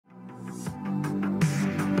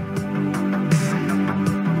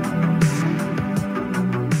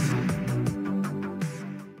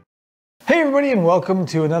Hey everybody, and welcome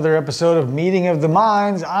to another episode of Meeting of the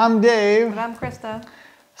Minds. I'm Dave. And I'm Christa.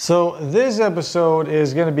 So this episode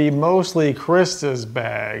is going to be mostly Christa's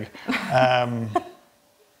bag.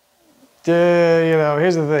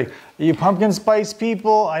 Here's the thing. You pumpkin spice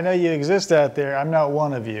people, I know you exist out there. I'm not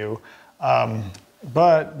one of you.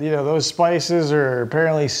 But, those spices are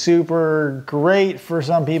apparently super great for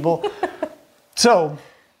some people. So,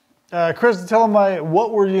 Christa, tell them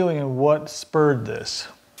what we're doing and what spurred this.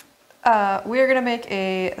 We are going to make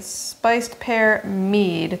a spiced pear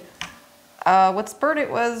mead. What spurred it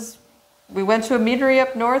was we went to a meadery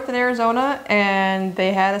up north in Arizona and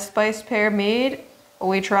they had a spiced pear mead.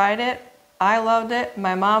 We tried it. I loved it.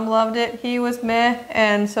 My mom loved it. He was meh.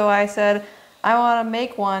 And so I said, I want to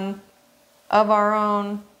make one of our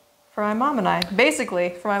own for my mom and I. Basically,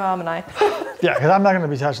 for my mom and I. Yeah, because I'm not going to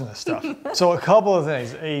be touching this stuff. So a couple of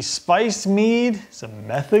things. A spiced mead is a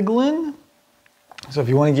Metheglin. So if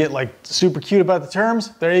you want to get like super cute about the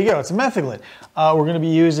terms, there you go. It's a Metheglin. We're going to be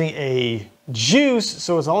using a juice,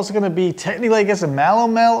 so it's also going to be technically, I guess, a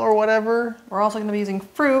malomel or whatever. We're also going to be using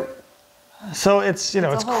fruit. So it's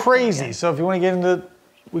it's crazy. So if you want to get into it,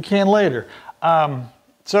 we can later.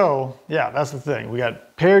 So yeah, that's the thing. We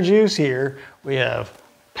got pear juice here. We have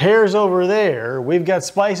pears over there. We've got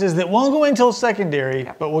spices that won't go until secondary,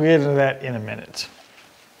 but we'll get into that in a minute.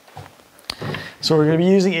 So we're going to be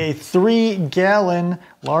using a 3-gallon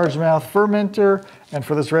largemouth fermenter, and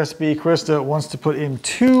for this recipe, Christa wants to put in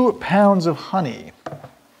 2 pounds of honey.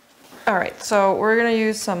 All right, so we're going to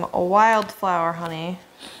use some wildflower honey.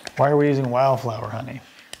 Why are we using wildflower honey?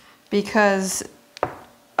 Because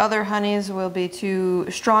other honeys will be too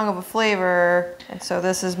strong of a flavor, and so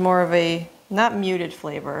this is more of a not muted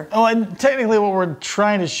flavor. Oh, and technically what we're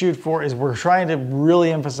trying to shoot for is we're trying to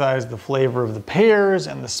really emphasize the flavor of the pears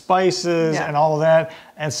and the spices and all of that.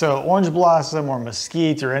 And so orange blossom or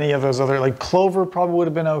mesquite or any of those other, like clover probably would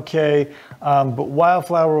have been okay. But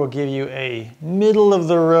wildflower will give you a middle of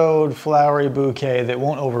the road flowery bouquet that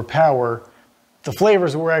won't overpower the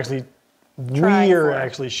flavors that we're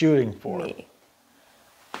actually shooting for.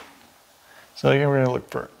 So again, we're gonna look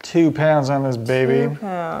for 2 pounds on this baby. 2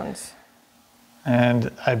 pounds. And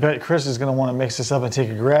I bet Chris is going to want to mix this up and take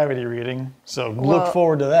a gravity reading. So look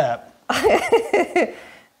forward to that.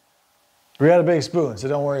 We got a big spoon, so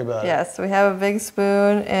don't worry about it. Yes, we have a big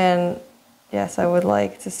spoon, and yes, I would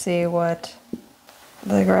like to see what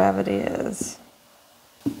the gravity is.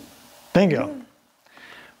 Bingo.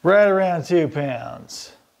 Right around 2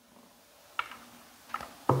 pounds.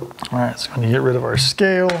 All right, so I'm going to get rid of our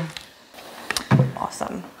scale.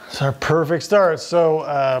 Awesome. It's our perfect start.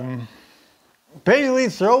 So, basically,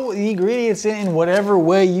 throw the ingredients in whatever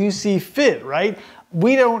way you see fit, right?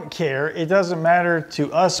 We don't care. It doesn't matter to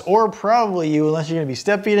us or probably you unless you're going to be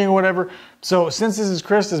step feeding or whatever. So since this is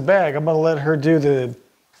Christa's bag, I'm going to let her do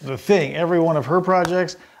the thing. Every one of her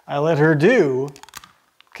projects, I let her do.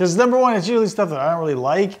 Because number one, it's usually stuff that I don't really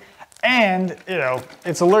like. And,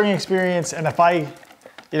 it's a learning experience. And if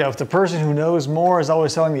the person who knows more is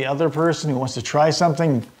always telling the other person who wants to try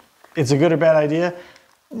something, it's a good or bad idea.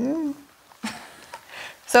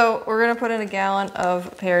 So we're going to put in 1 gallon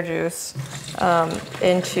of pear juice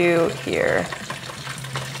into here.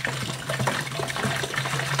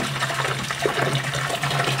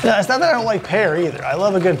 No, it's not that I don't like pear either. I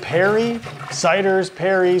love a good perry, ciders,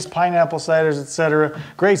 perries, pineapple ciders, etc.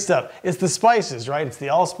 Great stuff. It's the spices, right? It's the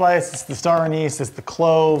allspice, it's the star anise, it's the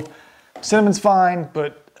clove. Cinnamon's fine,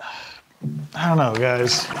 but I don't know,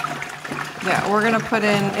 guys. Yeah, we're going to put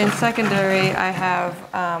in secondary, I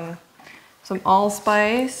have some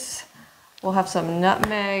allspice, we'll have some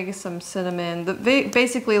nutmeg, some cinnamon.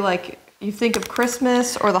 Basically, like you think of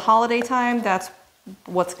Christmas or the holiday time, that's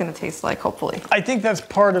what's gonna taste like, hopefully. I think that's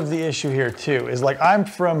part of the issue here too, is like I'm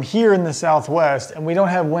from here in the Southwest and we don't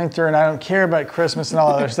have winter and I don't care about Christmas and all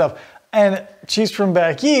that other stuff. And she's from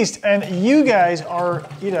back east and you guys are,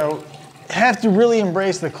 have to really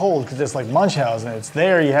embrace the cold because it's like Munchausen. It's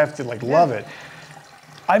there, you have to love it.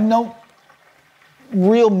 I've no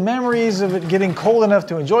real memories of it getting cold enough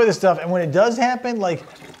to enjoy this stuff, and when it does happen, like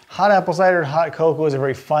hot apple cider and hot cocoa is a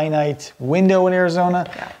very finite window in Arizona.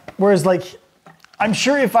 Whereas I'm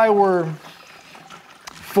sure if I were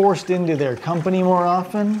forced into their company more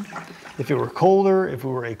often, if it were colder, if it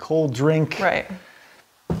were a cold drink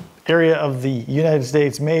area of the United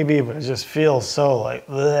States, maybe, but it just feels so like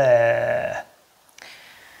bleh.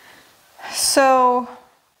 So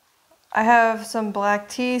I have some black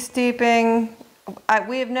tea steeping.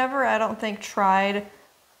 We have never, I don't think, tried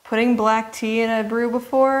putting black tea in a brew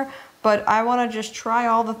before, but I want to just try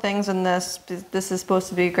all the things in this. This is supposed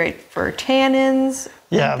to be great for tannins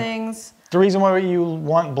and things. The reason why you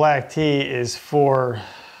want black tea is for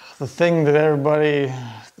the thing that everybody,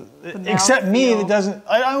 except me, that doesn't,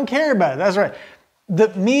 I don't care about it. That's right. The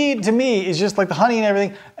mead to me is just like the honey and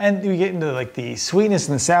everything, and you get into like the sweetness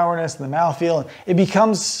and the sourness and the mouthfeel, and it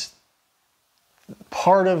becomes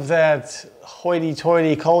part of that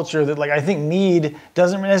hoity-toity culture that like I think mead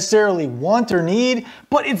doesn't necessarily want or need,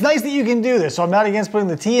 but it's nice that you can do this. So I'm not against putting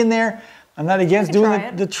the tea in there. I'm not against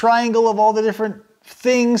doing the triangle of all the different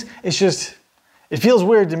things. It's just, it feels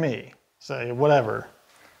weird to me. So whatever.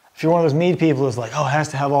 If you're one of those mead people who's like, oh, it has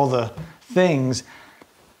to have all the things.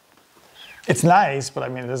 It's nice, but I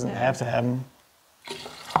mean, it doesn't have to have them.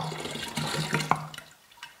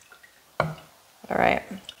 All right.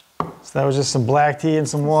 So that was just some black tea and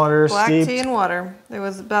some water. Black tea and water. It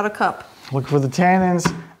was about a cup. Look for the tannins.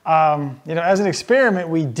 You know, as an experiment,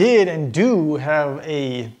 we did and do have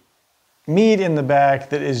a mead in the back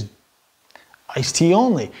that is iced tea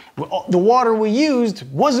only. The water we used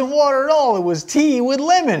wasn't water at all. It was tea with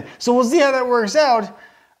lemon. So we'll see how that works out.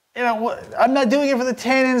 You know, I'm not doing it for the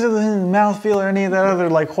tannins or the mouthfeel or any of that other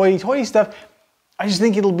like hoity-toity stuff. I just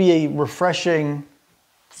think it'll be a refreshing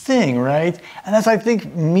thing, right? And that's, I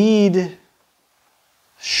think, mead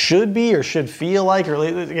should be or should feel like, or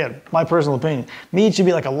again, my personal opinion, mead should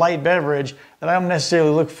be like a light beverage that I don't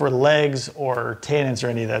necessarily look for legs or tannins or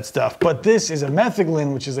any of that stuff. But this is a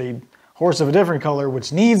Metheglin, which is a horse of a different color,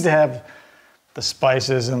 which needs to have the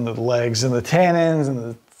spices and the legs and the tannins and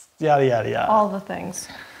the yada, yada, yada. All the things.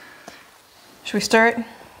 Should we start? Do you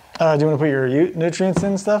want to put your nutrients in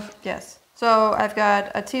and stuff? Yes. So I've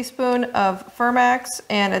got a teaspoon of Fermax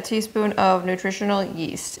and a teaspoon of nutritional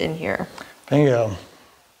yeast in here. Bingo.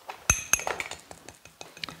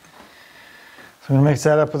 So I'm gonna mix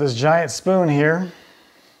that up with this giant spoon here.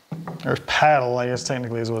 Or paddle, I guess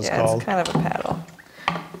technically is what it's called. Yeah, it's kind of a paddle.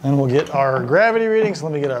 And we'll get our gravity reading. So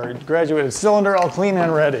let me get our graduated cylinder all clean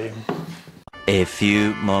and ready. A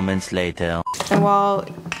few moments later. And while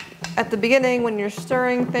at the beginning, when you're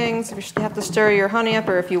stirring things, if you have to stir your honey up,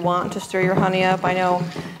 or if you want to stir your honey up, I know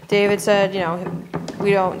David said, you know,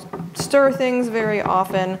 we don't stir things very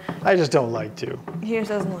often. I just don't like to. He just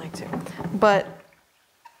doesn't like to. But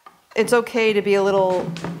it's okay to be a little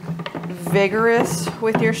vigorous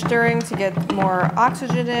with your stirring to get more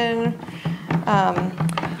oxygen in.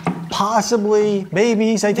 Possibly,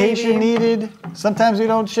 maybe, citation needed. Sometimes we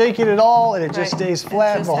don't shake it at all and it just stays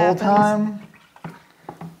flat the whole time.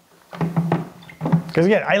 Because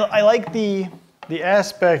again, I like the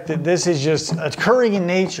aspect that this is just occurring in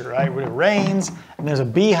nature, right? When it rains and there's a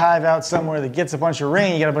beehive out somewhere that gets a bunch of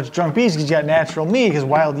rain, you got a bunch of drunk bees because you got natural mead because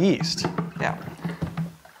wild yeast. Yeah.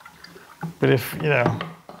 But if, you know,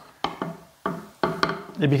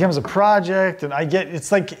 it becomes a project and I get,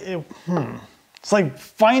 it's like, it's like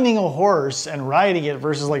finding a horse and riding it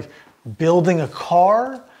versus like building a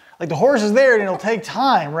car. Like the horse is there and it'll take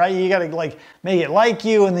time, right? You gotta like make it like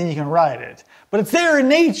you and then you can ride it. But it's there in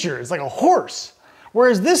nature, it's like a horse.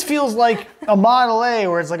 Whereas this feels like a Model A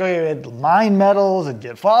where it's like, okay, you mine metals and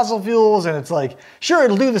get fossil fuels and it's like, sure,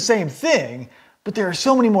 it'll do the same thing, but there are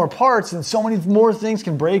so many more parts and so many more things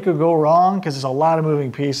can break or go wrong because there's a lot of moving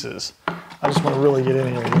pieces. I just want to really get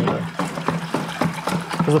in here.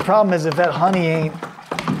 Because the problem is if that honey ain't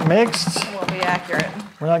mixed, It won't be accurate.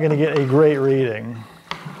 we're not gonna get a great reading.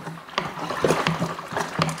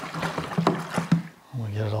 We'll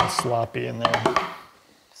get it all sloppy in there.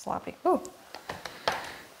 Sloppy. Ooh.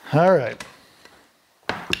 All right.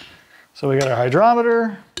 So we got our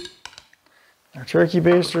hydrometer, our turkey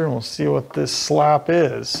baster, and we'll see what this slop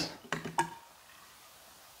is.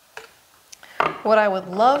 What I would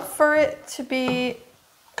love for it to be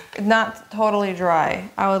not totally dry.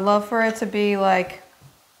 I would love for it to be like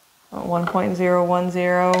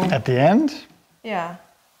 1.010. At the end? Yeah.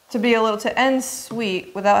 To be a little, to end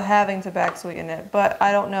sweet without having to back sweeten it. But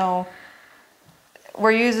I don't know.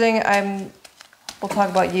 We're using, we'll talk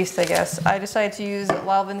about yeast, I guess. I decided to use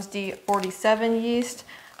Lalvin D47 yeast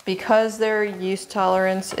because their yeast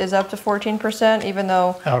tolerance is up to 14%, even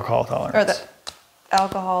though... Alcohol tolerance. Or the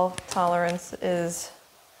alcohol tolerance is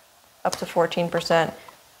up to 14%.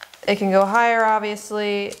 It can go higher,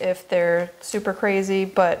 obviously, if they're super crazy,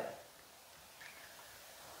 but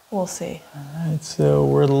we'll see. All right, so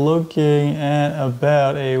we're looking at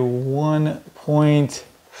about a 1 point...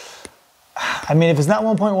 I mean, if it's not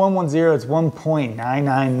 1.110, it's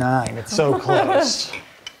 1.999. It's so close.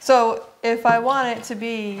 So if I want it to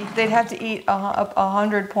be, they'd have to eat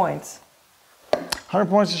 100 points. 100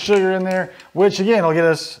 points of sugar in there, which again will get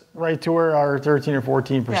us right to where our 13 or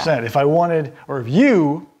 14%. Yeah. If I wanted, or if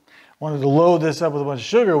you wanted to load this up with a bunch of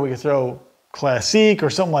sugar, we could throw Classique or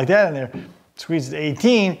something like that in there, squeeze it to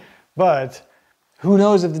 18, But who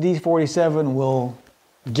knows if the D47 will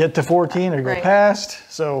get to 14 or go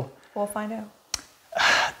past. So we'll find out.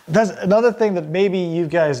 That's another thing that maybe you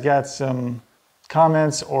guys got some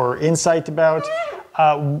comments or insight about.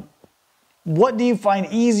 What do you find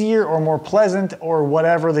easier or more pleasant, or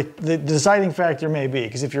whatever the deciding factor may be?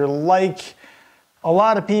 Because if you're like a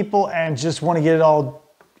lot of people and just want to get it all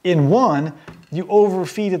in one, you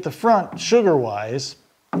overfeed at the front sugar-wise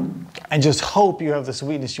and just hope you have the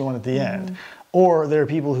sweetness you want at the end. Or there are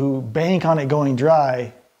people who bank on it going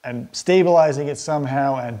dry and stabilizing it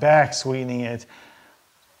somehow and back sweetening it,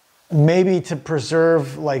 maybe to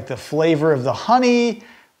preserve like the flavor of the honey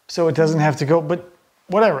so it doesn't have to go, but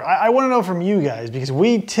whatever. I want to know from you guys, because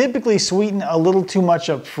we typically sweeten a little too much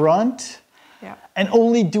up front. Yeah. And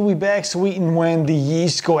only do we back sweeten when the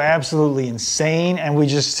yeast go absolutely insane and we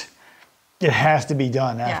just, it has to be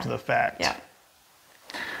done after the fact.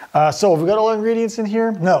 Yeah. So have we got all the ingredients in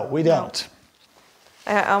here? No, we don't.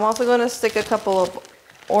 I'm also going to stick a couple of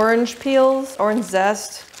orange peels, orange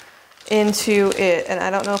zest, into it. And I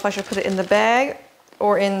don't know if I should put it in the bag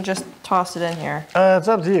or just toss it in here. It's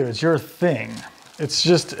up to you. It's your thing. It's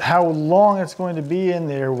just how long it's going to be in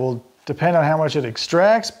there will depend on how much it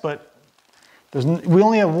extracts, but we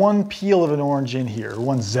only have one peel of an orange in here,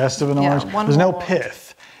 one zest of an orange. There's no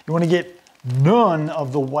pith. You want to get none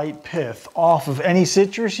of the white pith off of any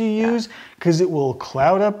citrus you use, because it will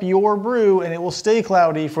cloud up your brew and it will stay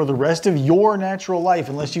cloudy for the rest of your natural life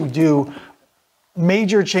unless you do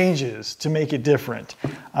major changes to make it different.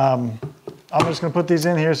 I'm just going to put these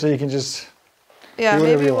in here so you can just do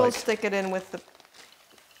maybe we'll stick it in with the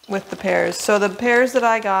pears. So the pears that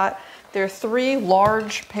I got, they're 3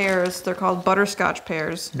 large pears. They're called butterscotch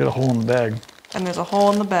pears. Got a hole in the bag. And there's a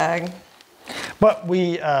hole in the bag. But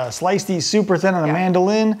we sliced these super thin on a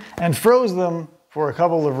mandolin and froze them for a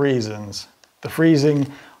couple of reasons. The freezing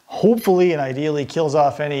hopefully and ideally kills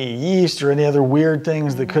off any yeast or any other weird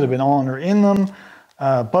things that could have been on or in them.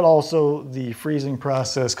 But also the freezing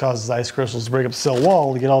process causes ice crystals to break up the cell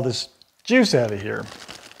wall to get all this juice out of here.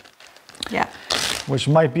 Yeah. Which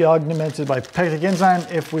might be augmented by pectic enzyme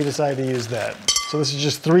if we decide to use that. So this is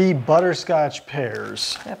just 3 butterscotch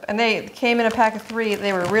pears. Yep, and they came in a pack of 3.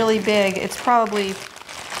 They were really big. It's probably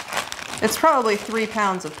 3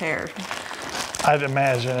 pounds of pears. I'd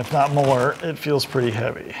imagine, if not more. It feels pretty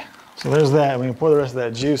heavy. So there's that. We can pour the rest of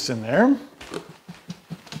that juice in there.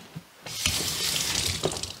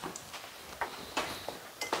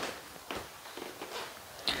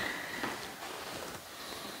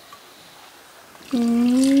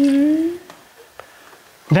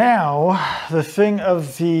 Now, the thing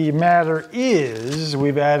of the matter is,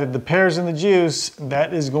 we've added the pears in the juice.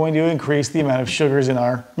 That is going to increase the amount of sugars in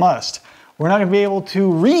our must. We're not going to be able to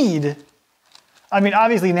read. I mean,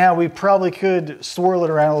 obviously now we probably could swirl it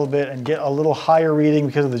around a little bit and get a little higher reading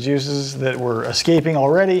because of the juices that were escaping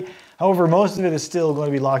already. However, most of it is still going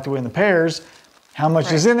to be locked away in the pears. How much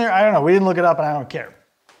is in there? I don't know. We didn't look it up and I don't care.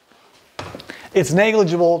 It's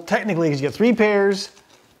negligible technically because you get 3 pears.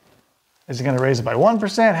 Is it going to raise it by 1%,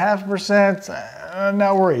 0.5%? I'm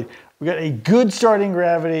not worried. We got a good starting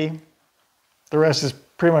gravity. The rest is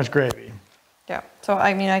pretty much gravy. Yeah. So,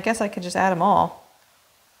 I mean, I guess I could just add them all.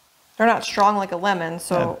 They're not strong like a lemon,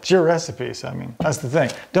 so... It's your recipe, so I mean, that's the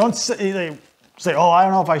thing. Don't say, oh, I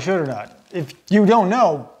don't know if I should or not. If you don't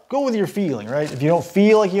know, go with your feeling, right? If you don't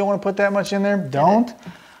feel like you don't want to put that much in there, don't.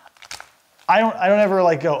 I don't ever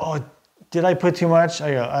like go, oh, did I put too much?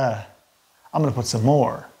 I go, I'm going to put some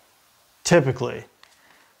more. Typically,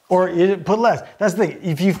 or you put less. That's the thing.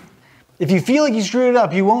 If you feel like you screwed it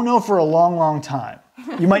up, you won't know for a long, long time.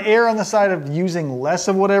 You might err on the side of using less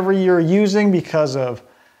of whatever you're using because of,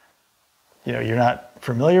 you're not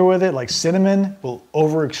familiar with it. Like cinnamon will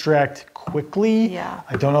over extract quickly. Yeah.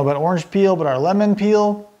 I don't know about orange peel, but our lemon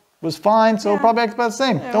peel was fine, so probably acts about the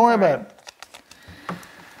same. Don't worry about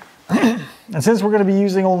it. And since we're going to be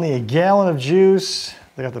using only a gallon of juice,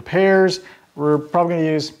 they got the pears. We're probably going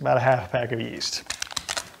to use about a half pack of yeast.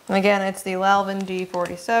 And again, it's the Lalvin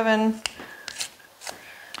D47.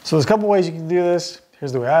 So there's a couple ways you can do this.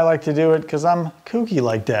 Here's the way I like to do it because I'm kooky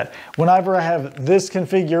like that. Whenever I have this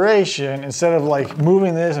configuration, instead of like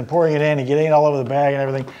moving this and pouring it in and getting it all over the bag and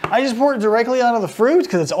everything, I just pour it directly onto the fruit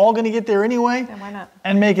because it's all going to get there anyway. Yeah, why not?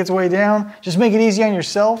 And make its way down. Just make it easy on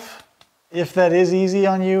yourself. If that is easy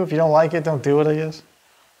on you. If you don't like it, don't do it, I guess.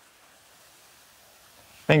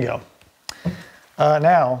 Bingo.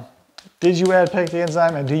 Now, did you add pectic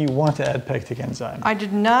enzyme and do you want to add pectic enzyme? I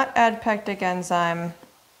did not add pectic enzyme.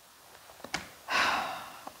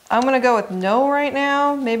 I'm going to go with no right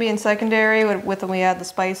now. Maybe in secondary when we add the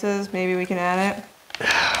spices, maybe we can add it.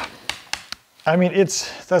 I mean, that's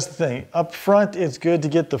the thing. Up front, it's good to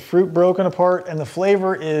get the fruit broken apart, and the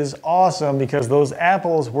flavor is awesome because those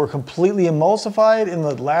apples were completely emulsified in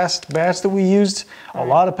the last batch that we used a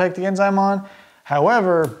lot of pectic enzyme on.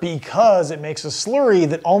 However, because it makes a slurry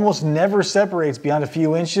that almost never separates beyond a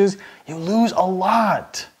few inches, you lose a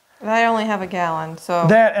lot. I only have a gallon, so.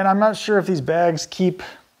 That, and I'm not sure if these bags keep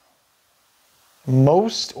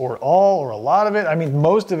most or all or a lot of it. I mean,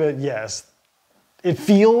 most of it, yes. It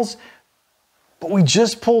feels. But we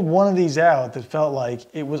just pulled one of these out that felt like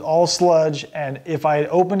it was all sludge, and if I had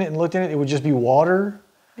opened it and looked in it, it would just be water.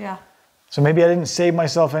 Yeah. So maybe I didn't save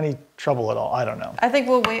myself any trouble at all. I don't know. I think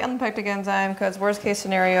we'll wait on the pectic enzyme because worst case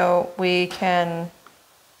scenario, we can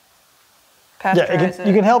pasteurize it.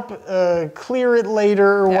 You can help clear it later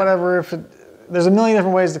or whatever. If there's a million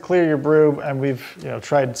different ways to clear your brew, and we've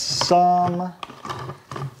tried some.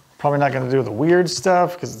 Probably not going to do the weird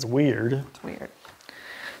stuff because it's weird. It's weird.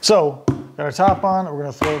 So, got our top on. We're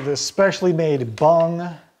going to throw this specially made bung.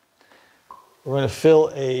 We're going to fill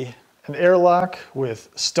an airlock with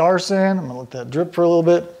star sand. I'm going to let that drip for a little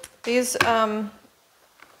bit. These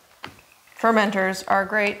fermenters are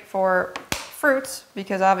great for fruits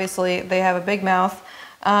because obviously they have a big mouth,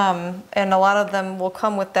 and a lot of them will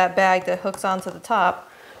come with that bag that hooks onto the top,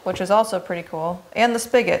 which is also pretty cool, and the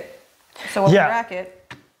spigot. So when we rack it.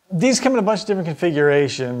 These come in a bunch of different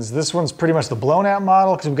configurations. This one's pretty much the blown out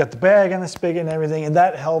model because we've got the bag and the spigot and everything, and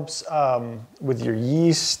that helps with your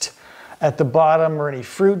yeast at the bottom or any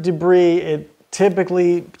fruit debris. It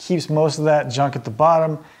typically keeps most of that junk at the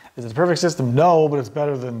bottom. Is it the perfect system? No, but it's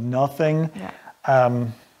better than nothing.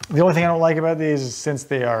 Yeah. The only thing I don't like about these is since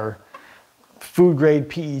they are food grade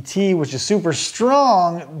PET, which is super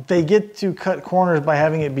strong, they get to cut corners by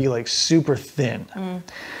having it be like super thin.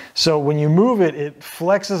 So when you move it, it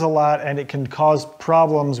flexes a lot and it can cause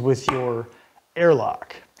problems with your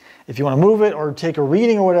airlock. If you want to move it or take a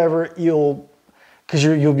reading or whatever, because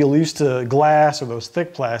you'll be used to glass or those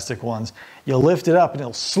thick plastic ones, you'll lift it up and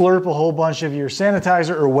it'll slurp a whole bunch of your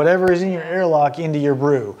sanitizer or whatever is in your airlock into your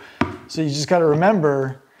brew. So you just got to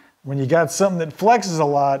remember, when you got something that flexes a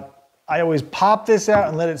lot, I always pop this out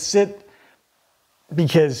and let it sit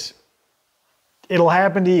because it'll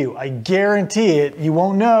happen to you. I guarantee it. You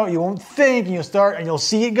won't know, you won't think, and you'll start and you'll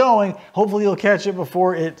see it going. Hopefully you'll catch it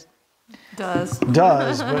before it does,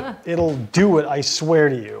 but it'll do it, I swear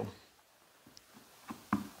to you.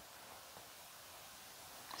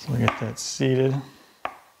 So we get that seated.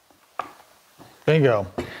 Bingo.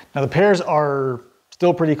 Now the pears are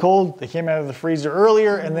still pretty cold. They came out of the freezer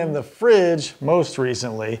earlier and then the fridge most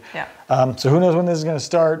recently. Yeah. So who knows when this is going to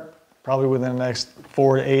start? Probably within the next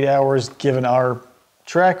 4 to 8 hours, given our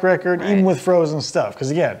track record, even with frozen stuff. Because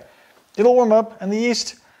again, it'll warm up, and the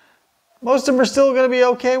yeast, most of them are still going to be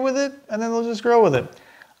okay with it, and then they'll just grow with it.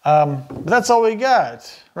 But that's all we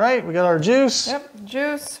got, right? We got our juice. Yep,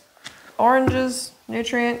 juice, oranges,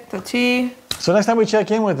 nutrient, the tea. So next time we check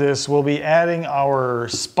in with this, we'll be adding our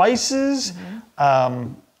spices.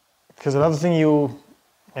 Because another thing you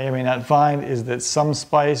may or may not find is that some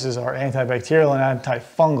spices are antibacterial and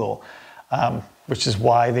antifungal, which is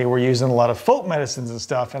why they were used in a lot of folk medicines and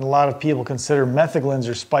stuff. And a lot of people consider metheglins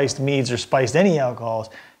or spiced meads or spiced any alcohols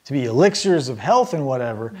to be elixirs of health and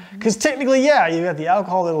whatever. Because technically, yeah, you got the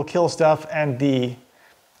alcohol that'll kill stuff and the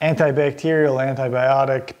antibacterial,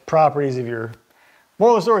 antibiotic properties of your...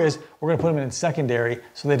 Moral of the story is we're going to put them in secondary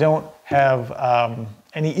so they don't have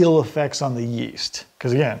any ill effects on the yeast.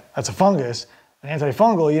 Because again, that's a fungus. An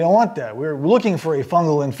antifungal, you don't want that. We're looking for a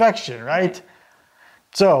fungal infection, right?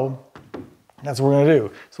 So that's what we're gonna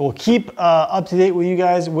do. So we'll keep up to date with you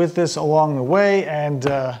guys with this along the way and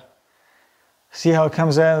see how it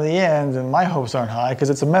comes out in the end. And my hopes aren't high because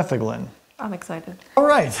it's a metheglin. I'm excited. All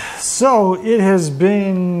right, so it has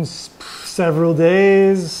been several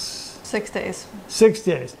days. 6 days. 6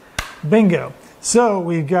 days, bingo. So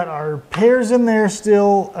we've got our pears in there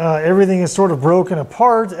still. Everything is sort of broken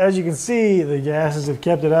apart. As you can see, the gases have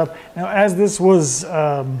kept it up. Now, as this was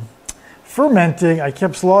fermenting, I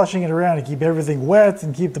kept sloshing it around to keep everything wet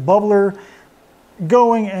and keep the bubbler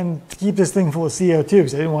going and to keep this thing full of CO2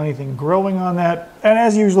 because I didn't want anything growing on that. And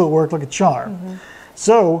as usual, it worked like a charm.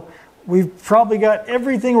 So we've probably got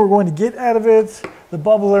everything we're going to get out of it. The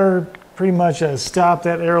bubbler pretty much has stopped.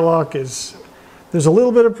 That airlock is... There's a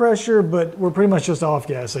little bit of pressure, but we're pretty much just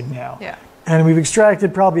off-gassing now. Yeah. And we've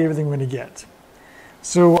extracted probably everything we're going to get.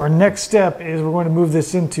 So our next step is we're going to move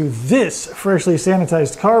this into this freshly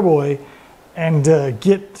sanitized carboy and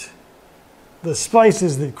get the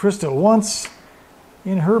spices that Christa wants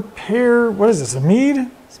in her pear, what is this, a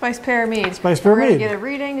mead? Spice pear mead. Spice pear mead. We're going to get a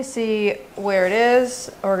reading to see where it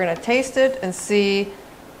is. We're going to taste it and see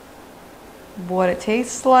what it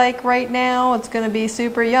tastes like right now. It's going to be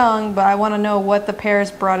super young, but I want to know what the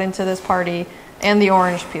pears brought into this party and the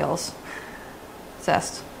orange peels.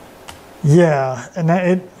 Zest. Yeah,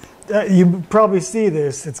 and you probably see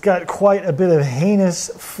this. It's got quite a bit of heinous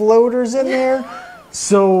floaters in there.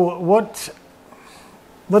 So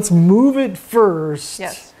let's move it first.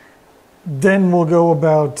 Yes. Then we'll go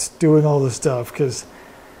about doing all the stuff, because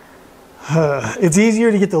it's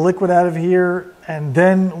easier to get the liquid out of here and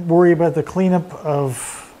then worry about the cleanup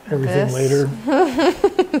of everything later.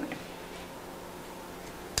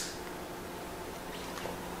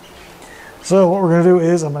 So what we're going to do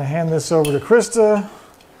is I'm going to hand this over to Christa.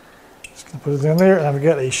 Just going to put it in there, and I've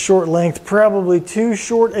got a short length, probably too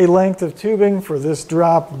short a length of tubing for this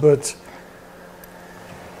drop, but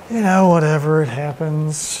you know, whatever, it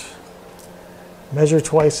happens. Measure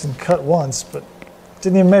twice and cut once, but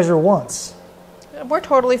didn't even measure once. We're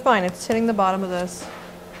totally fine. It's hitting the bottom of this.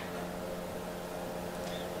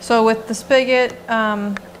 So with the spigot,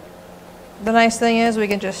 the nice thing is we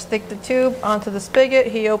can just stick the tube onto the spigot.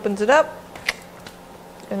 He opens it up,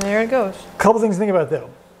 and there it goes. A couple things to think about though,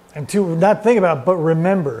 and to not think about, but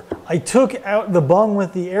remember, I took out the bung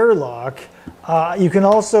with the airlock. You can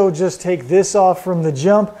also just take this off from the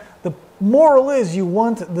jump. The moral is you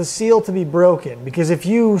want the seal to be broken, because if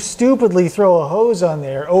you stupidly throw a hose on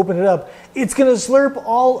there, open it up, it's going to slurp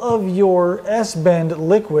all of your S-bend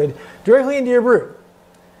liquid directly into your brew.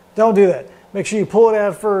 Don't do that. Make sure you pull it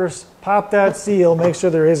out first, pop that seal, make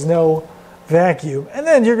sure there is no vacuum, and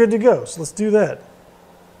then you're good to go. So let's do that.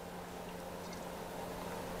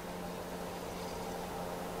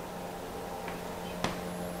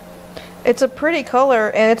 It's a pretty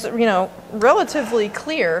color, and it's, you know, relatively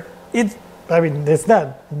clear. I mean, it's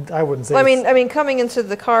not, I wouldn't say. I mean, coming into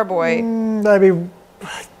the carboy. I mean,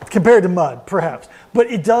 compared to mud, perhaps. But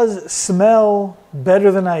it does smell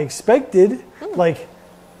better than I expected. Like,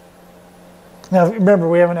 now remember,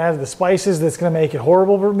 we haven't added the spices that's going to make it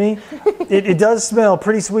horrible for me. It does smell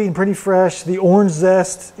pretty sweet and pretty fresh. The orange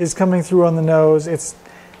zest is coming through on the nose.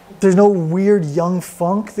 There's no weird young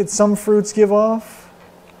funk that some fruits give off.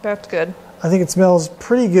 That's good. I think it smells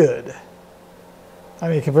pretty good. I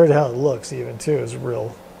mean, compared to how it looks even too, is a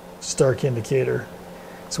real stark indicator.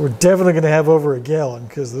 So we're definitely going to have over a gallon,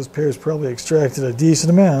 because those pears probably extracted a decent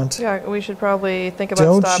amount. Yeah, we should probably think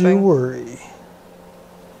about stopping. Don't you worry.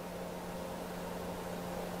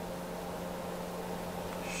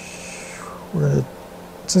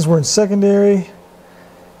 Since we're in secondary,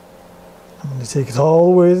 I'm going to take it all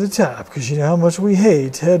the way to the top, because you know how much we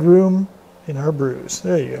hate headroom in our brews.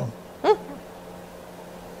 There you go.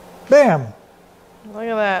 Bam! Look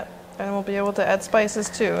at that. And we'll be able to add spices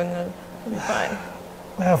too, and then it'll be fine.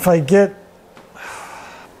 Now if I get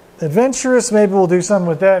adventurous, maybe we'll do something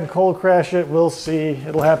with that and cold crash it. We'll see.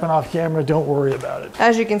 It'll happen off camera. Don't worry about it.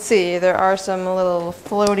 As you can see, there are some little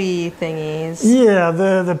floaty thingies. Yeah,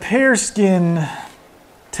 the pear skin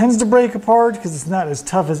tends to break apart because it's not as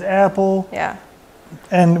tough as apple. Yeah.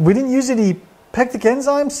 And we didn't use any pectic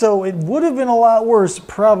enzymes, so it would have been a lot worse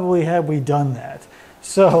probably had we done that.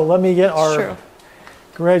 So let me get our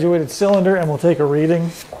graduated cylinder and we'll take a reading.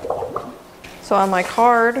 So on my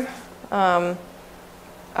card, I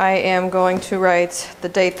am going to write the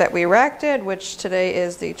date that we racked it, which today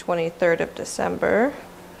is the 23rd of December.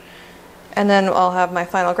 And then I'll have my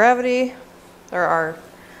final gravity, or our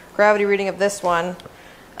gravity reading of this one,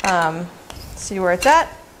 see where it's at.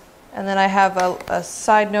 And then I have a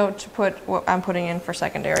side note to put what I'm putting in for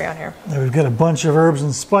secondary on here. Now we've got a bunch of herbs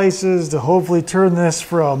and spices to hopefully turn this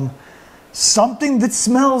from something that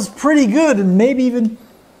smells pretty good and maybe even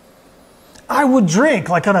I would drink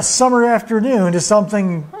like on a summer afternoon to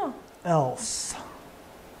something else.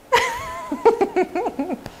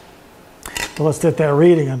 Well, let's get that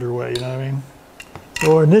reading underway, you know what I mean?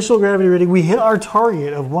 So our initial gravity reading, we hit our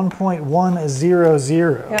target of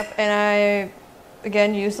 1.100. Yep, and I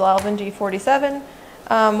again used Lalvin D47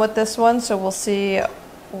 with this one, so we'll see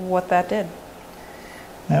what that did.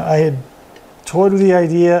 Now I had toyed with the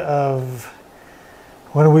idea of,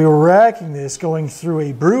 when we were racking this, going through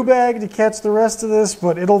a brew bag to catch the rest of this,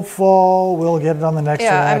 but it'll fall. We'll get it on the next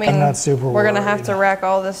rack. I mean, I'm not super worried. We're going to have to rack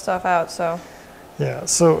all this stuff out, so. Yeah,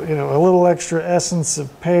 so, you know, a little extra essence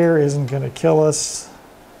of pear isn't going to kill us.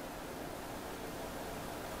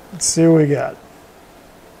 Let's see what we got.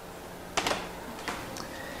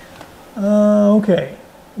 Okay,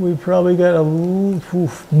 we probably got a little,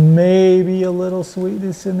 maybe a little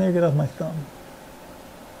sweetness in there. Get off my thumb.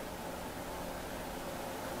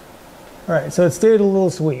 All right, so it stayed a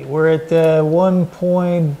little sweet. We're at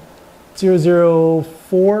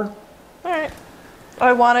 1.004. All right.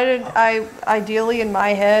 I wanted it, ideally in my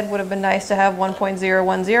head would have been nice to have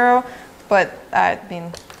 1.010, but I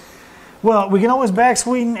mean. Well, we can always back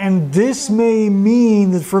sweeten, and this may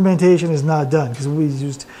mean that fermentation is not done because we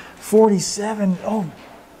used 47. Oh,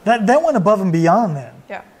 that went above and beyond then.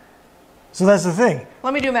 Yeah. So that's the thing.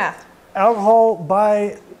 Let me do math. Alcohol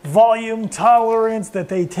by volume tolerance that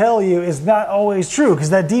they tell you is not always true because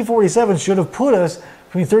that D47 should have put us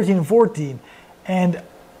between 13 and 14. And,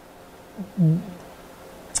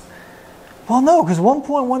 well, no, because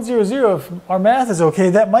 1.100, if our math is okay,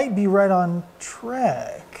 that might be right on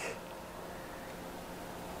track.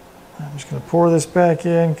 I'm just going to pour this back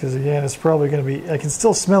in because, again, it's probably going to be, I can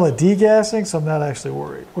still smell it degassing, so I'm not actually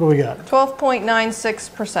worried. What do we got?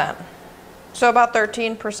 12.96%. So about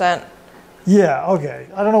 13%. Yeah, okay.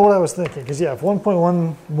 I don't know what I was thinking because, yeah, if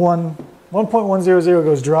 1.100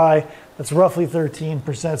 goes dry, that's roughly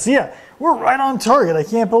 13%. So, yeah, we're right on target. I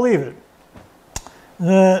can't believe it.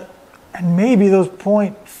 And maybe those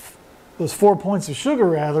 4 points of sugar,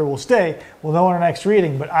 rather, will stay. We'll know in our next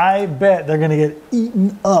reading, but I bet they're going to get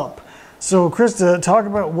eaten up. So, Christa, talk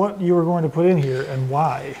about what you were going to put in here and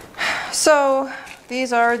why. So,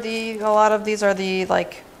 these are a lot of these are the,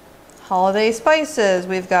 like, holiday spices.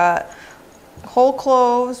 We've got whole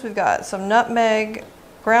cloves, we've got some nutmeg,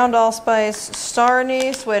 ground allspice, star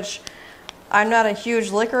anise, which I'm not a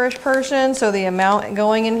huge licorice person, so the amount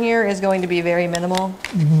going in here is going to be very minimal.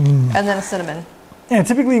 And then a cinnamon. Yeah,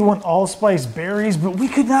 typically you want allspice berries, but we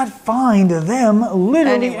could not find them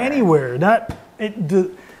literally anywhere.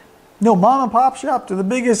 No mom and pop shop to the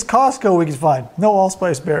biggest Costco we could find. No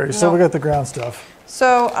allspice berries, so we got the ground stuff.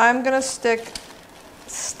 So I'm gonna stick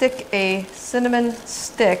a cinnamon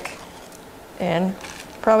stick in,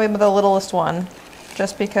 probably the littlest one,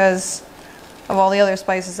 just because of all the other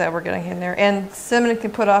spices that we're getting in there. And cinnamon can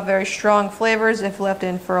put off very strong flavors if left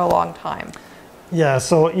in for a long time. Yeah,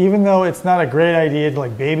 so even though it's not a great idea to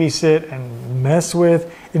like babysit and mess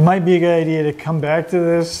with, it might be a good idea to come back to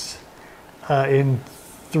this in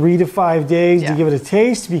 3 to 5 days to give it a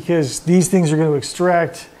taste, because these things are going to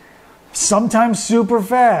extract sometimes super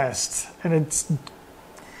fast, and it's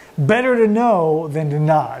better to know than to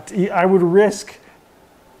not. I would risk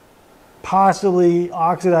possibly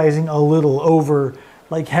oxidizing a little over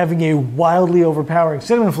like having a wildly overpowering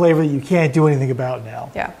cinnamon flavor that you can't do anything about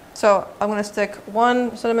now. Yeah, so I'm going to stick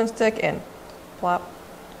one cinnamon stick in. Plop.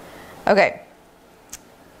 Okay.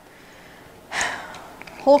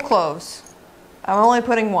 Whole cloves. I'm only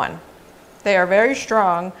putting one. They are very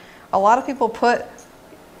strong. A lot of people put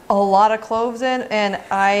a lot of cloves in, and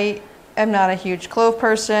I am not a huge clove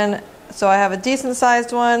person, so I have a decent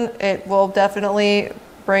sized one. It will definitely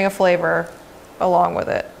bring a flavor along with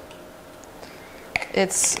it.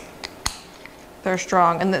 They're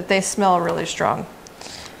strong, and they smell really strong.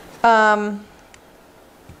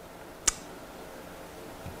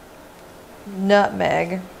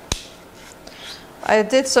 Nutmeg. I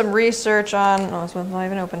did some research on, oh, this one's not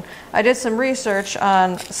even open. I did some research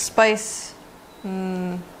on spice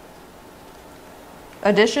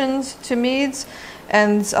additions to meads,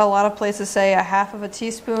 and a lot of places say 1/2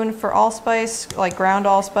 teaspoon for allspice, like ground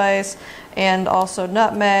allspice, and also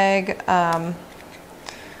nutmeg. But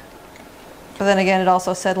then again, it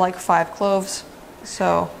also said like 5 cloves.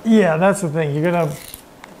 So yeah, that's the thing. You're gonna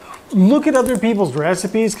look at other people's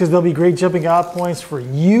recipes because they'll be great jumping off points for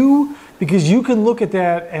you, because you can look at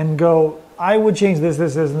that and go, I would change this,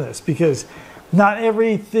 this, this, and this, because not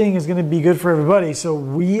everything is going to be good for everybody. So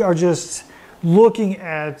we are just looking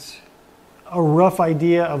at a rough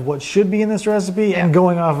idea of what should be in this recipe and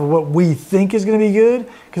going off of what we think is going to be good.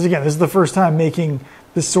 Because again, this is the first time making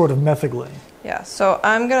this sort of metheglin. Yeah, so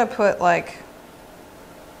I'm going to put like,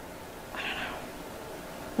 I don't know,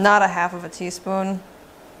 not 1/2 teaspoon,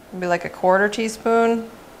 maybe like 1/4 teaspoon.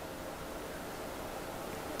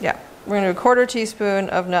 Yeah, we're going to do 1/4 teaspoon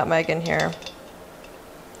of nutmeg in here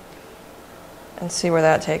and see where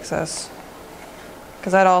that takes us,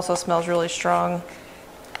 because that also smells really strong.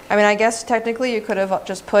 I mean, I guess technically you could have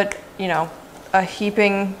just put, you know, a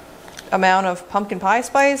heaping amount of pumpkin pie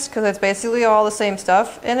spice, because it's basically all the same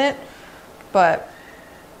stuff in it, but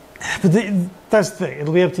that's the thing.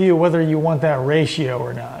 It'll be up to you whether you want that ratio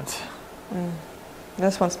or not.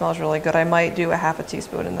 This one smells really good. I might do 1/2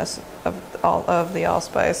 teaspoon in this of the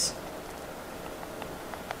allspice,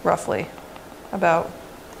 roughly, about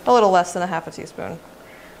a little less than 1/2 teaspoon.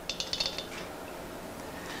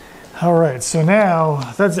 All right, so now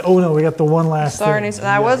that's, oh no, we got the one last thing. And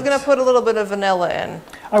I was gonna put a little bit of vanilla in.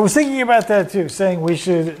 I was thinking about that too, saying we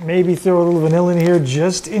should maybe throw a little vanilla in here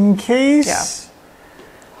just in case. Yeah.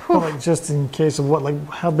 Well, like just in case of what? Like,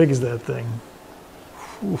 how big is that thing?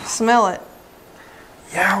 Smell it.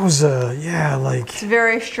 Yowza, yeah, like... It's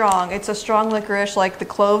very strong. It's a strong licorice. Like the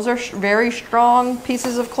cloves are very strong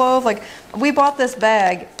pieces of clove. Like we bought this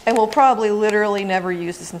bag and we'll probably literally never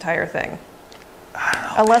use this entire thing. I don't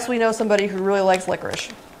know, unless we know somebody who really likes licorice.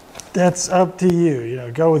 That's up to you, you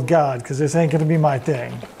know, go with God, because this ain't gonna be my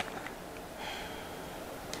thing.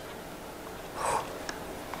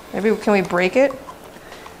 Maybe, can we break it?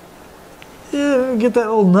 Yeah, get that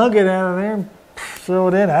little nugget out of there and throw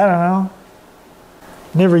it in, I don't know.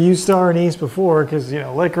 Never used star anise before, because, you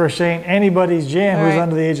know, licorice ain't anybody's jam who's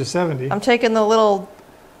under the age of 70. I'm taking the little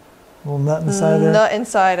nut inside there? Nut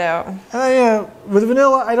inside out. Yeah, with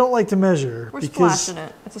vanilla, I don't like to measure. We're splashing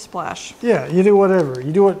it. It's a splash. Yeah, you do whatever.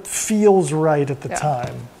 You do what feels right at the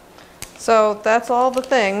time. So that's all the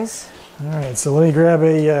things. All right, so let me grab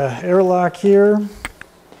a airlock here.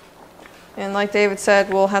 And like David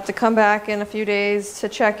said, we'll have to come back in a few days to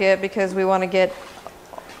check it because we want to get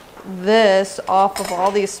this off of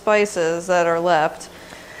all these spices that are left.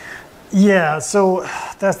 Yeah, so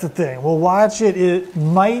that's the thing. We'll watch it. It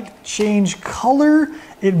might change color.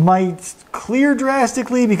 It might clear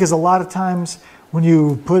drastically because a lot of times when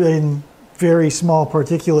you put in very small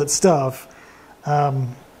particulate stuff,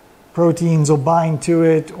 proteins will bind to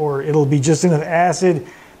it or it'll be just enough acid.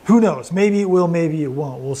 Who knows? Maybe it will, maybe it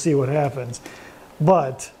won't. We'll see what happens.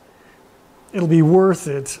 But it'll be worth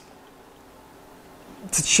it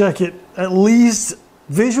to check it at least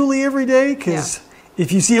visually every day, because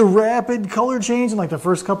if you see a rapid color change in like the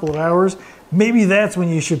first couple of hours, maybe that's when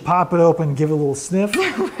you should pop it open and give it a little sniff.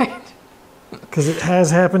 Right. Because it has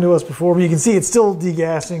happened to us before. But you can see it's still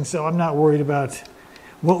degassing, so I'm not worried about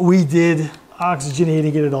what we did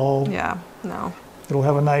oxygenating it at all. Yeah, no. It'll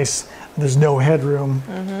have a nice, there's no headroom.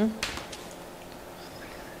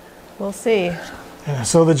 We'll see. Yeah,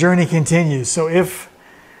 so the journey continues. So if,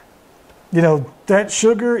 you know, that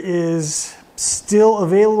sugar is still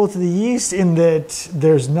available to the yeast in that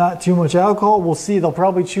there's not too much alcohol, we'll see. They'll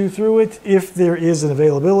probably chew through it if there is an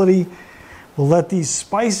availability. We'll let these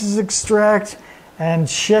spices extract and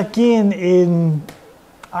check in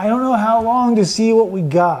I don't know how long to see what we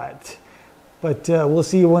got, but we'll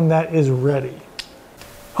see when that is ready.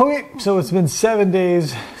 Okay, so it's been 7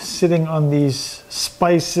 days sitting on these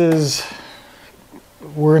spices.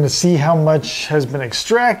 We're going to see how much has been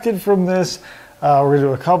extracted from this. We're going to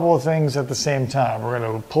do a couple of things at the same time. We're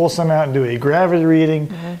going to pull some out and do a gravity reading,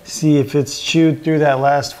 see if it's chewed through that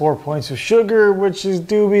last 4 points of sugar, which is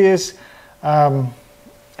dubious, and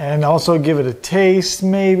also give it a taste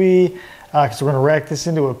maybe, because we're going to rack this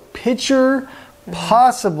into a pitcher,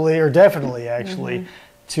 possibly, or definitely actually,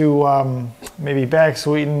 to maybe back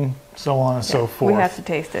sweeten, so on and so forth. We have to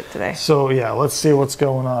taste it today. So yeah, let's see what's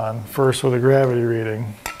going on first with a gravity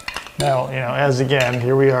reading. Now, you know, as again,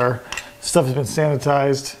 here we are. Stuff has been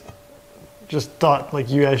sanitized. Just thought like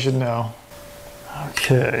you guys should know.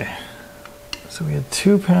 Okay, so we had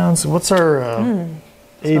 2 pounds. What's our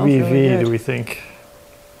ABV, really do we think?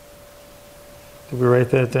 Did we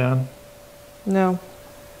write that down? No.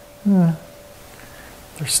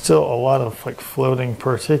 There's still a lot of like floating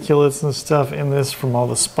particulates and stuff in this from all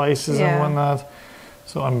the spices and whatnot.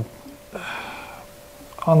 So I'm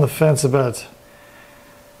on the fence about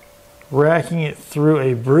racking it through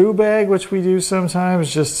a brew bag, which we do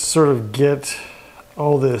sometimes, just to sort of get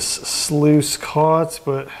all this sluice caught.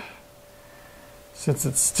 But since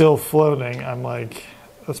it's still floating, I'm like,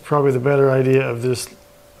 that's probably the better idea of just,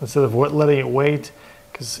 instead of letting it wait,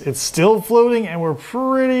 because it's still floating and we're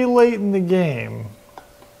pretty late in the game.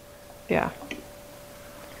 Yeah.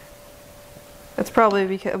 It's probably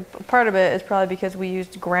because, part of it is probably because we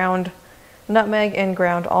used ground nutmeg and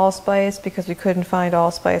ground allspice because we couldn't find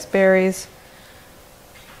allspice berries.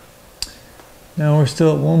 Now we're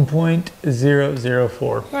still at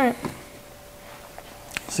 1.004. Right.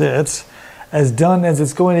 So it's as done as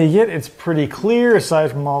it's going to get. It's pretty clear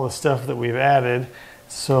aside from all the stuff that we've added.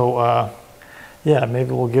 So yeah,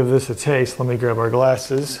 maybe we'll give this a taste. Let me grab our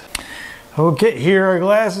glasses. Okay, here are our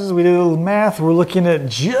glasses. We did a little math. We're looking at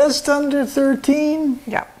just under 13.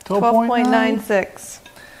 Yeah, 12.96.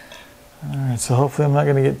 All right, so hopefully I'm not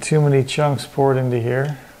going to get too many chunks poured into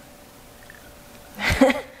here.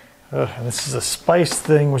 And this is a spice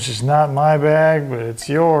thing, which is not my bag, but it's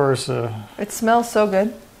yours. It smells so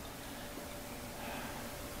good.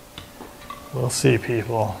 We'll see,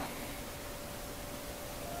 people.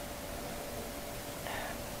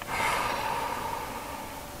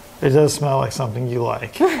 It does smell like something you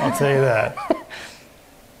like, I'll tell you that.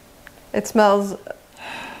 It smells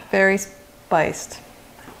very spiced.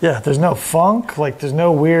 Yeah, there's no funk, like there's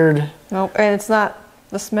no weird... Nope, and it's not,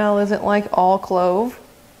 the smell isn't like all clove.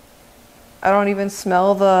 I don't even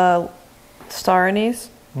smell the Star anise?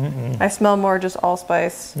 I smell more just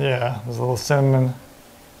allspice. Yeah, there's a little cinnamon.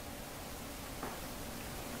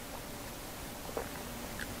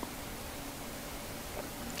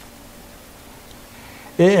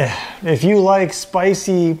 Yeah, if you like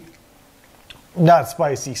spicy, not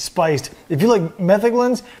spicy, spiced, if you like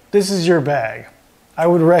Metheglins, this is your bag. I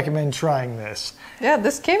would recommend trying this. Yeah,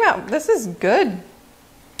 this came out, this is good.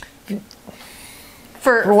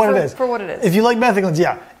 For what it is. For what it is. If you like Metheglins,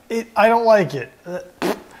 yeah. I don't like it.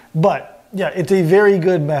 But yeah, it's a very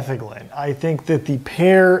good Metheglin. I think that the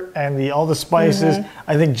pear and all the spices,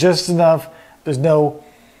 I think just enough. There's no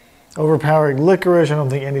overpowering licorice. I don't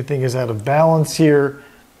think anything is out of balance here.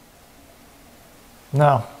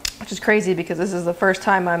 No. Which is crazy because this is the first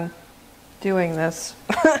time I'm doing this.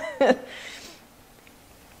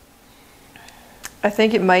 I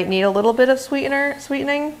think it might need a little bit of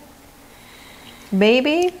sweetening.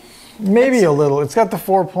 Maybe. Maybe a little. It's got the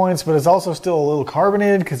 4 points, but it's also still a little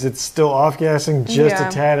carbonated because it's still off-gassing just a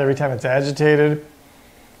tad every time it's agitated.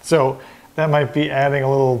 So that might be adding a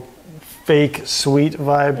little fake sweet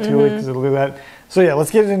vibe to it because it'll do that. So yeah,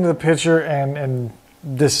 let's get it into the pitcher and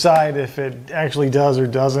decide if it actually does or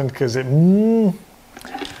doesn't because it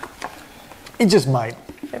just might.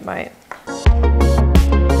 It might.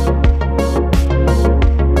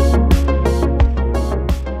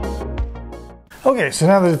 Okay, so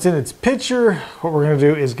now that it's in its pitcher, what we're going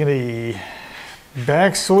to do is going to be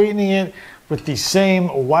back sweetening it with the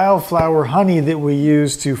same wildflower honey that we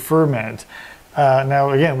use to ferment. Now,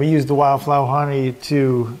 again, we use the wildflower honey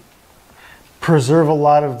to preserve a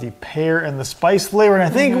lot of the pear and the spice flavor, and I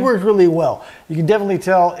think it worked really well. You can definitely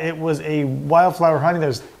tell it was a wildflower honey.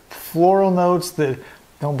 There's floral notes that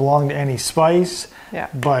don't belong to any spice. Yeah.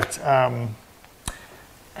 But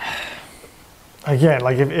again,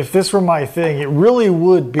 like if this were my thing, it really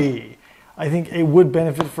would be. I think it would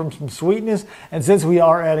benefit from some sweetness, and since we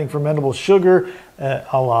are adding fermentable sugar, a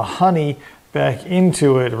la honey, back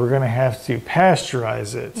into it, we're going to have to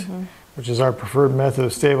pasteurize it, which is our preferred method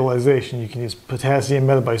of stabilization. You can use potassium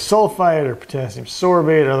metabisulfite or potassium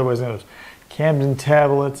sorbate, otherwise known as Camden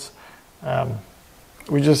tablets.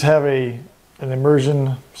 We just have an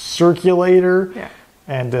immersion circulator,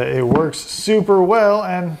 and it works super well,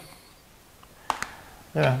 and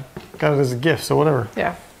yeah, got it as a gift, so whatever.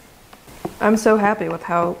 Yeah. I'm so happy with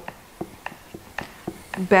how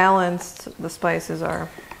balanced the spices are.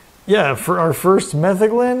 Yeah, for our first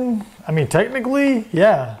Metheglin, I mean, technically,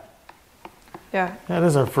 yeah. Yeah. That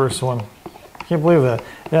is our first one. Can't believe that.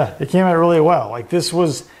 Yeah, it came out really well. Like this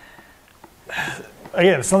was,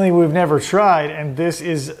 again, something we've never tried, and this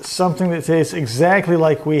is something that tastes exactly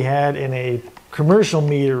like we had in a commercial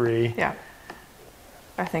meadery. Yeah.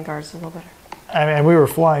 I think ours is a little better. I mean, we were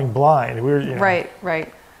flying blind. We were, you know,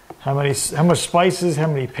 right. How much spices, how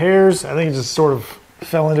many pears? I think it just sort of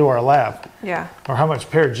fell into our lap. Yeah. Or how much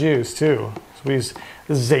pear juice too. So this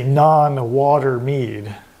is a non-water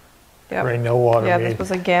mead. Yep. Or a no-water mead. Yeah, this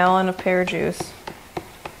was a gallon of pear juice.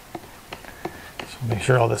 So make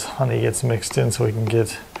sure all this honey gets mixed in so we can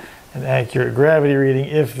get an accurate gravity reading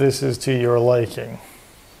if this is to your liking.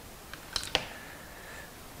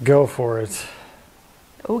 Go for it.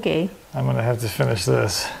 Okay. I'm gonna have to finish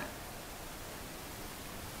this.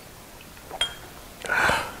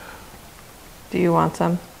 Do you want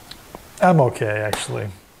some? I'm okay, actually.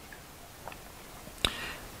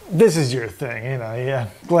 This is your thing, you know, yeah.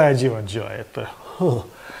 Glad you enjoy it, but...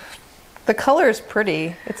 The color is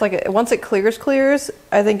pretty. It's like, once it clears,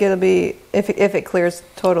 I think it'll be, if it clears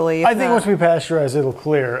totally. I think once we pasteurize, it'll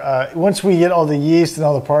clear. Once we get all the yeast and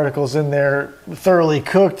all the particles in there thoroughly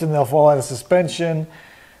cooked and they'll fall out of suspension,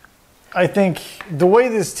 I think the way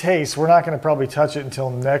this tastes, we're not going to probably touch it until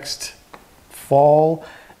next fall.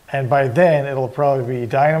 And by then, it'll probably be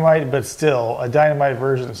dynamite, but still a dynamite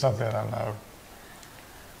version of something I don't know.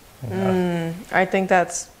 I think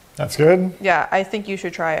that's good? Yeah, I think you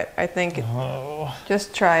should try it. I think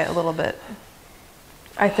just try it a little bit.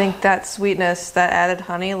 I think that sweetness, that added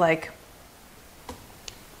honey, like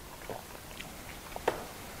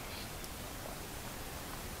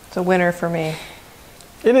it's a winner for me.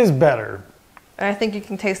 It is better. And I think you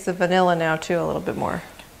can taste the vanilla now too a little bit more.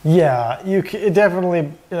 Yeah, it definitely,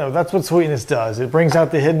 you know, that's what sweetness does. It brings out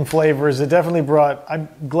the hidden flavors. It definitely I'm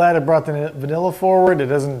glad it brought the vanilla forward. It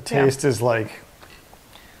doesn't taste as like,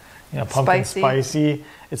 you know, pumpkin spicy.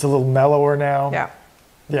 It's a little mellower now. Yeah.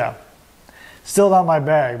 Yeah. Still not my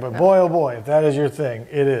bag, but boy, oh boy, if that is your thing,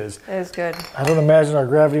 it is. It is good. I don't imagine our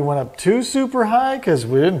gravity went up too super high because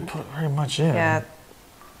we didn't put very much in. Yeah.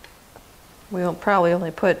 We'll probably only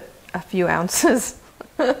put a few ounces.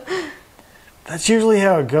 that's usually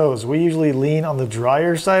how it goes. We usually lean on the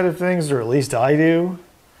drier side of things, or at least I do.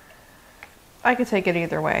 I could take it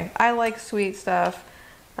either way. I like sweet stuff,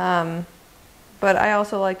 but I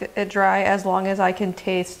also like it dry as long as I can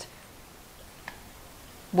taste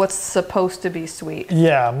what's supposed to be sweet.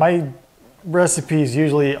 Yeah, my recipes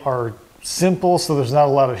usually are simple, so there's not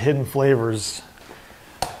a lot of hidden flavors.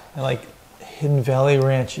 I like Hidden Valley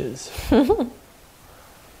Ranches.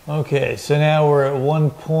 Okay, so now we're at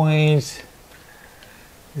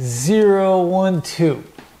 1.012.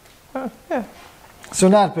 Yeah. So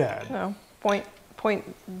not bad. No,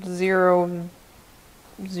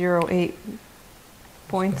 0.008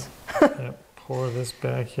 points. Yep, pour this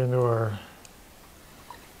back into our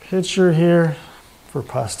pitcher here for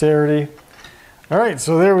posterity. All right,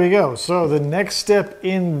 so there we go. So the next step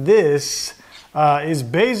in this is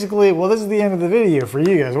basically, well, this is the end of the video for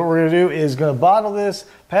you guys. What we're gonna do is gonna bottle this,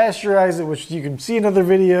 pasteurize it, which you can see in other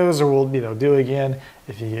videos, or we'll do again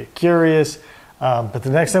if you get curious. But the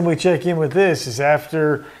next time we check in with this is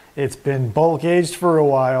after it's been bulk aged for a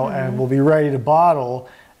while, and we'll be ready to bottle,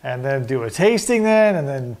 and then do a tasting and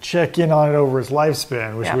then check in on it over its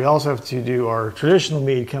lifespan, which we also have to do our traditional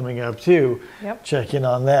mead coming up too. Yep. Check in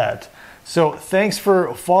on that. So thanks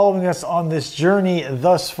for following us on this journey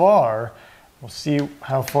thus far. We'll see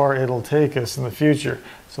how far it'll take us in the future.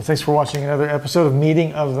 So thanks for watching another episode of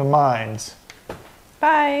Meeting of the Minds.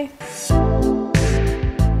 Bye.